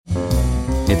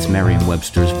It's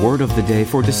Merriam-Webster's Word of the Day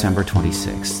for December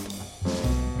 26th.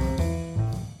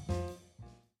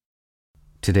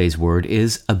 Today's word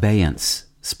is abeyance,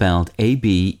 spelled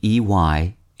Abeyance.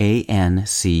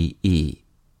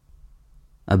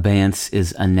 Abeyance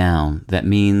is a noun that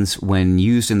means, when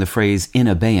used in the phrase in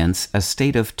abeyance, a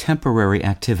state of temporary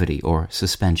activity or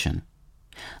suspension.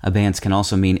 Abeyance can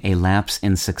also mean a lapse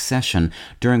in succession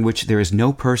during which there is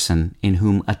no person in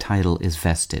whom a title is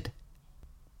vested.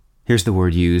 Here's the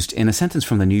word used in a sentence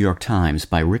from the New York Times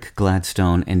by Rick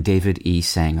Gladstone and David E.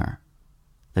 The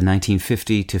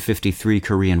 1950-53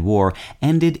 Korean War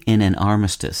ended in an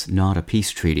armistice, not a peace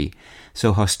treaty,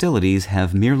 so hostilities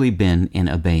have merely been in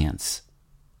abeyance.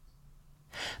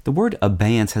 The word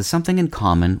abeyance has something in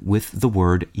common with the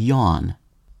word yawn.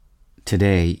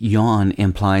 Today, yawn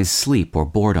implies sleep or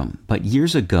boredom, but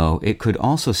years ago it could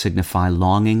also signify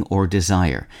longing or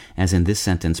desire, as in this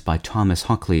sentence by Thomas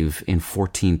Hoccleve in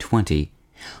 1420,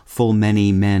 "Full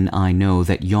many men I know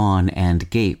that yawn and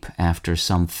gape after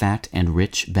some fat and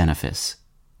rich benefice."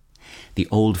 The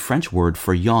old French word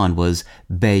for yawn was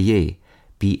baer,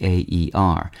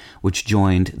 B-A-E-R, which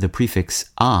joined the prefix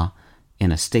a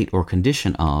in a state or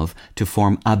condition of to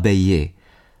form abeye,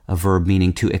 a verb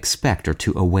meaning to expect or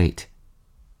to await.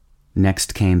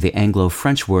 Next came the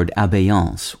Anglo-French word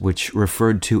Abeyance, which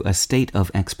referred to a state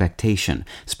of expectation,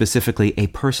 specifically a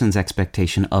person's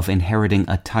expectation of inheriting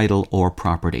a title or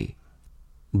property.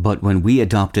 But when we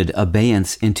adopted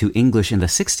abeyance into English in the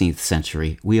 16th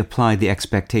century, we applied the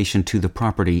expectation to the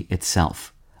property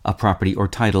itself. A property or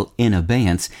title in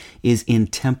abeyance is in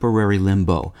temporary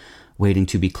limbo, waiting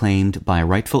to be claimed by a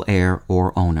rightful heir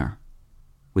or owner.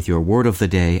 With your Word of the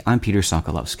Day, I'm Peter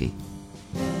Sokolowski.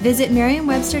 Visit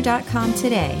Merriam-Webster.com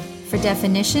today for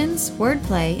definitions,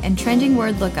 wordplay, and trending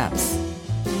word lookups.